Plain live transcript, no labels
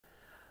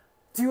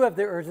Do you have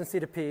the urgency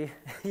to pee?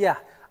 Yeah.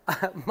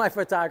 My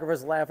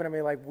photographer's laughing at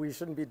me like we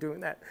shouldn't be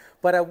doing that.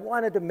 But I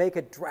wanted to make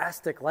it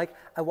drastic. Like,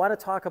 I want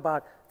to talk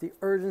about the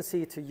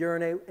urgency to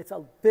urinate. It's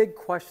a big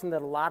question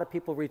that a lot of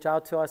people reach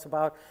out to us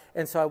about.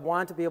 And so I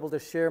want to be able to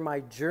share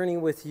my journey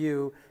with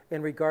you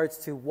in regards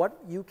to what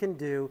you can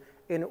do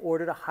in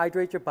order to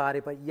hydrate your body,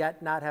 but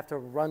yet not have to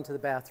run to the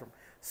bathroom.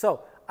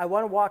 So I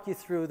want to walk you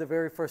through the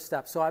very first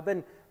step. So I've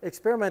been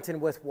experimenting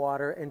with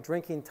water and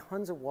drinking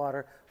tons of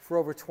water for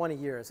over 20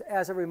 years.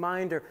 As a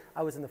reminder,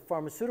 I was in the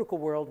pharmaceutical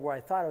world where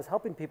I thought I was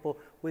helping people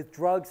with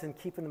drugs and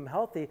keeping them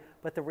healthy,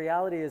 but the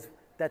reality is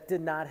that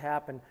did not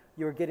happen.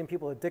 You were getting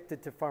people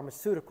addicted to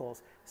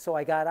pharmaceuticals. So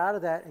I got out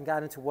of that and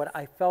got into what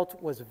I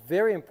felt was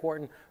very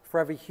important for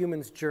every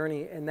human's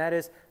journey, and that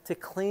is to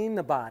clean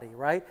the body,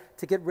 right?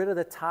 To get rid of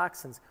the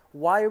toxins.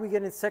 Why are we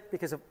getting sick?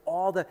 Because of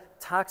all the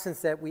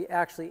toxins that we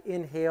actually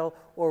inhale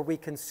or we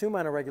consume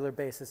on a regular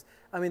basis.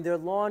 I mean, their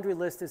laundry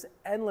list is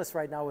endless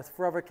right now with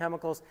forever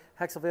chemicals,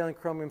 hexavalent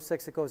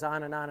chromium-6, it goes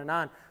on and on and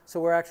on.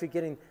 So we're actually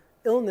getting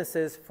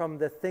illnesses from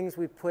the things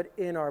we put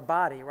in our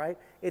body, right?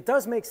 It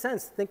does make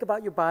sense. Think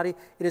about your body.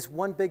 It is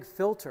one big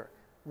filter.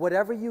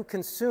 Whatever you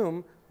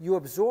consume, you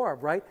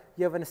absorb, right?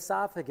 You have an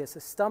esophagus, a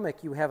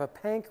stomach, you have a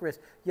pancreas,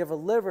 you have a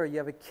liver, you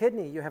have a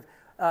kidney, you have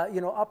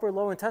upper,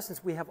 lower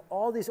intestines. We have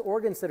all these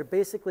organs that are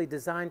basically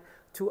designed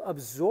to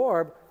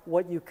absorb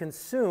what you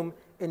consume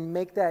and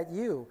make that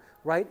you,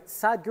 right?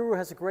 Sadhguru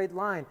has a great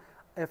line.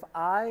 If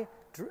I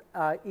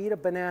eat a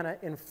banana,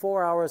 in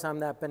 4 hours I'm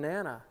that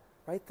banana,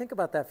 right? Think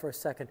about that for a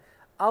second.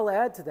 I'll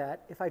add to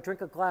that, if I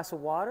drink a glass of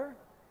water,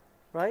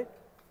 right?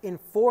 In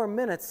 4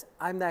 minutes,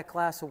 I'm that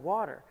glass of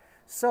water.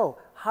 So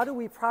how do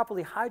we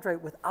properly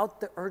hydrate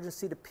without the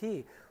urgency to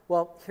pee?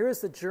 Well,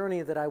 here's the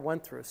journey that I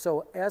went through.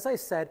 So as I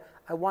said,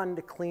 I wanted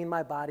to clean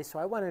my body, so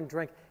I wanted to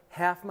drink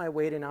half my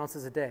weight in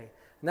ounces a day.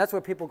 And that's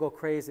where people go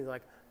crazy. They're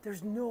like,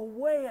 there's no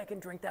way I can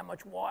drink that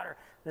much water.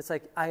 And it's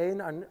like,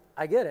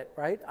 I get it,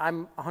 right?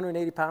 I'm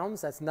 180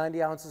 pounds. That's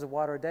 90 ounces of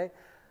water a day.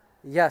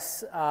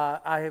 Yes,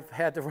 I've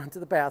had to run to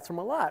the bathroom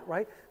a lot,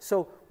 right?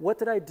 So what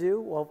did I do?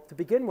 Well, to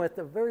begin with,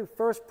 the very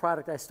first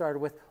product I started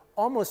with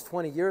almost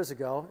 20 years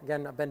ago,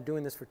 again, I've been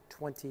doing this for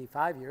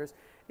 25 years,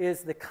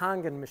 is the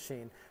Kangen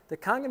machine. The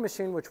Kangen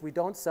machine, which we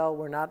don't sell,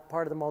 we're not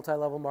part of the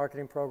multi-level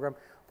marketing program,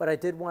 but I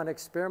did want to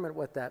experiment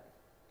with that.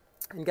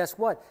 And guess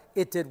what?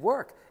 It did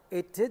work.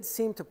 It did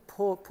seem to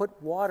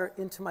put water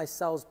into my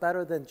cells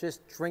better than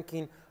just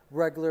drinking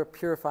regular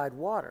purified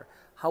water.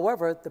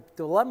 However, the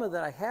dilemma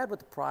that I had with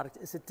the product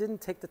is it didn't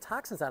take the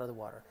toxins out of the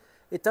water.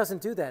 It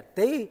doesn't do that.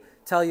 They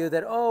tell you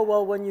that, oh,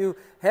 well, when you're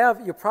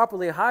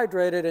properly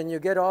hydrated and you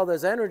get all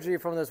this energy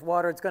from this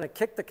water, it's going to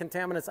kick the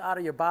contaminants out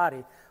of your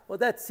body. Well,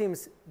 that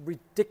seems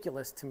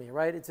ridiculous to me,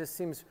 right? It just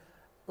seems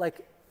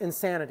like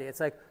insanity. It's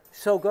like,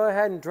 so go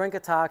ahead and drink a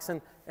toxin,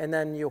 and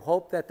then you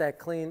hope that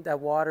that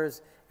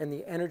water's and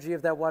the energy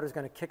of that water is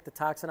going to kick the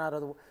toxin out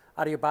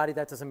of your body.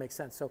 That doesn't make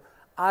sense. So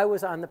I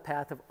was on the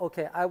path of,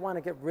 okay, I want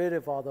to get rid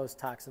of all those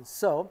toxins.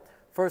 So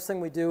first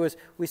thing we do is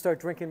we start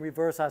drinking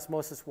reverse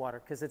osmosis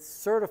water because it's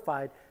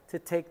certified to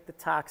take the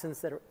toxins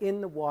that are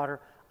in the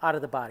water out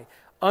of the body.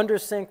 Under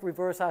sink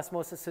reverse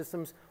osmosis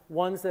systems,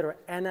 ones that are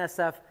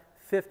NSF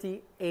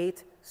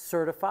 58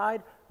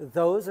 certified,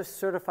 those are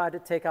certified to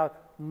take out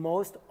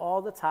most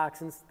all the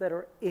toxins that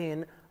are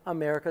in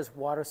America's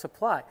water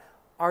supply.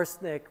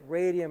 Arsenic,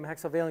 radium,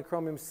 hexavalent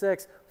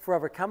chromium-6,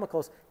 forever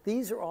chemicals,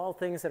 these are all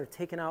things that are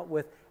taken out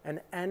with an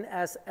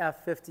NSF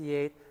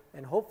 58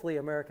 and hopefully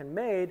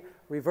American-made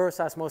reverse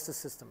osmosis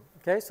system.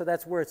 Okay, so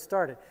that's where it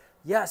started.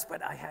 Yes,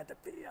 but I had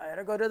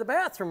to go to the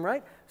bathroom,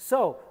 right?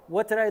 So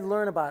what did I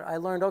learn about it? I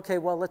learned, okay,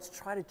 well, let's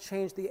try to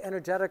change the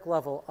energetic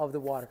level of the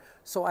water.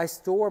 So I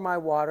store my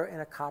water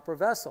in a copper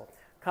vessel.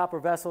 Copper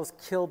vessels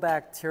kill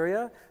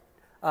bacteria,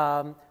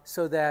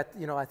 so that,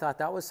 I thought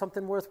that was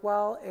something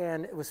worthwhile,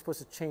 and it was supposed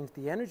to change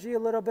the energy a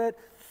little bit.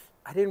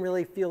 I didn't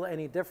really feel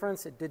any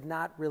difference. It did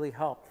not really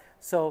help.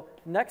 So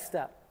next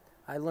step,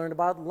 I learned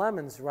about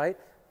lemons, right?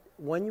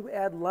 When you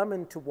add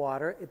lemon to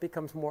water, it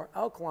becomes more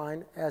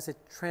alkaline as it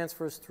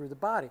transfers through the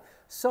body.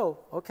 So,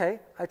 okay,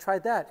 I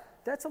tried that.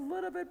 That's a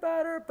little bit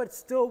better, but it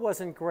still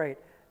wasn't great.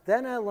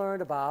 Then I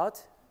learned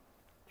about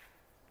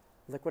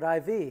liquid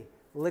IV.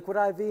 Liquid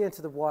IV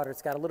into the water.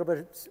 It's got a little bit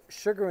of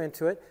sugar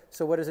into it.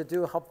 So what does it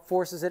do? It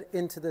forces it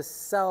into the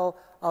cell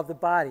of the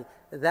body.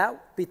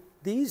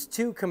 These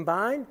two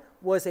combined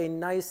was a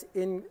nice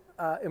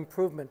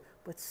improvement.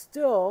 But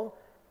still,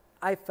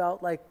 I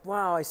felt like,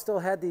 wow, I still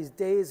had these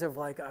days of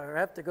like, I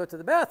have to go to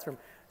the bathroom.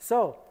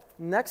 So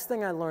next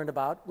thing I learned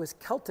about was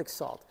Celtic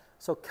salt.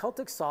 So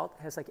Celtic salt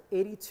has like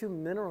 82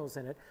 minerals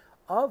in it,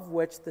 of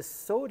which the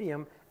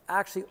sodium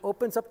actually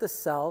opens up the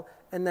cell,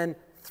 and then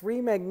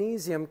 3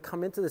 magnesium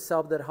come into the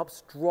cell that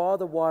helps draw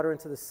the water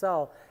into the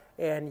cell.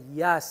 And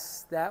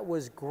yes, that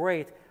was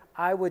great.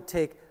 I would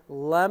take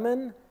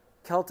lemon,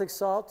 Celtic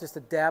salt, just a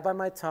dab on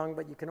my tongue,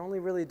 but you can only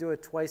really do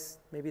it twice,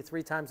 maybe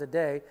 3 times a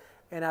day.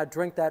 And I'd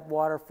drink that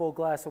water, full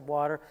glass of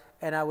water,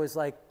 and I was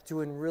like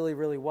doing really,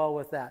 really well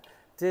with that.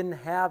 Didn't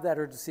have that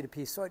urgency to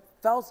pee. So it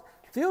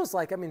feels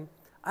like,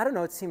 I don't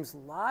know, it seems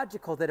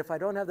logical that if I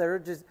don't have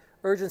that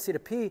urgency to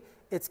pee,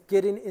 it's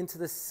getting into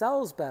the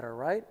cells better,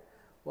 right?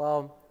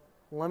 Well,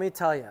 let me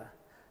tell you,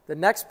 the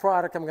next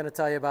product I'm going to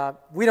tell you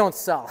about, we don't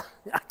sell.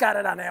 I got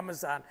it on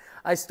Amazon.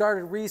 I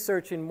started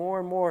researching more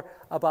and more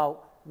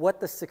about what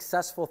the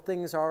successful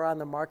things are on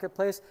the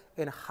marketplace,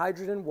 and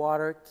hydrogen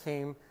water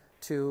came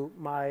to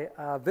my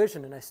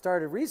vision, and I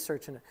started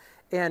researching it.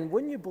 And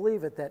wouldn't you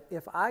believe it, that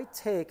if I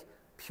take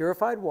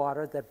purified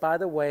water, that, by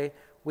the way,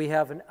 we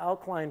have an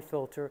alkaline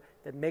filter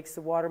that makes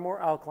the water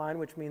more alkaline,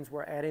 which means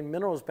we're adding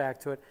minerals back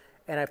to it,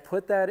 and I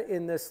put that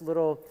in this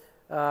little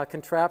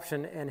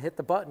contraption and hit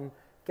the button,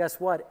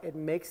 guess what? It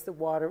makes the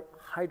water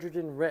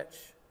hydrogen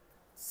rich,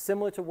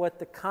 similar to what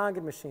the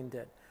Kangen machine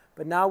did.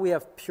 But now we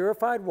have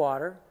purified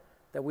water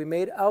that we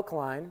made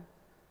alkaline,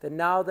 that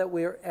now that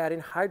we're adding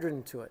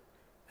hydrogen to it.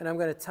 And I'm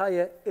going to tell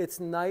you, it's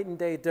night and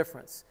day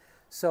difference.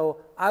 So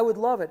I would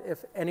love it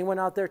if anyone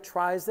out there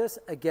tries this.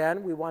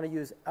 Again, we want to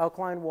use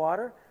alkaline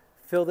water.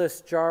 Fill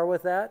this jar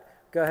with that.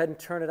 Go ahead and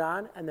turn it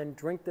on, and then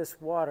drink this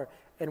water.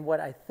 And what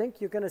I think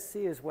you're going to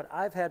see is what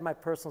I've had my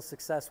personal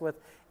success with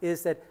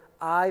is that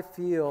I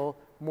feel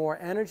more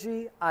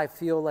energy. I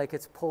feel like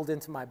it's pulled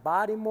into my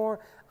body more.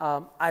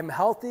 I'm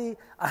healthy.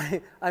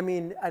 I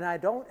mean, and I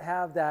don't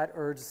have that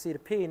urgency to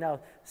pee.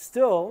 Now,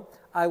 still,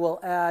 I will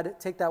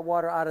take that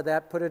water out of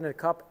that, put it in a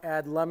cup,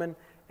 add lemon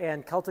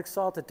and Celtic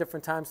salt at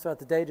different times throughout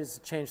the day just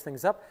to change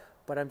things up.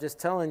 But I'm just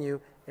telling you,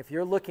 if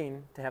you're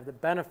looking to have the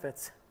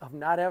benefits of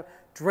not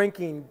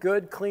drinking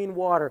good, clean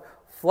water,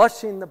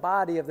 flushing the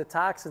body of the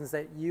toxins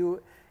that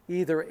you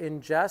either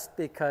ingest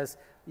because,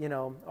 you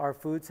know, our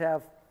foods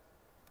have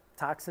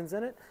toxins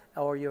in it,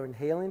 or you're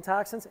inhaling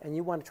toxins, and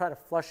you want to try to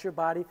flush your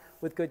body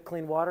with good,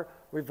 clean water,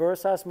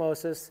 reverse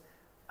osmosis,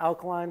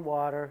 alkaline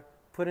water,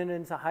 put it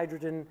into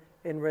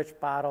hydrogen-enriched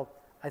bottle.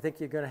 I think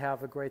you're going to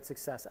have a great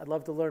success. I'd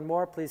love to learn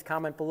more. Please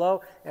comment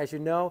below. As you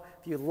know,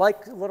 if you'd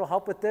like a little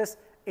help with this,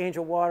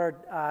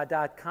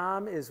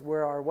 angelwater.com is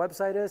where our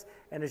website is.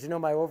 And as you know,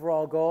 my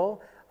overall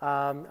goal,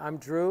 I'm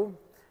Drew,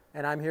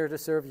 and I'm here to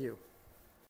serve you.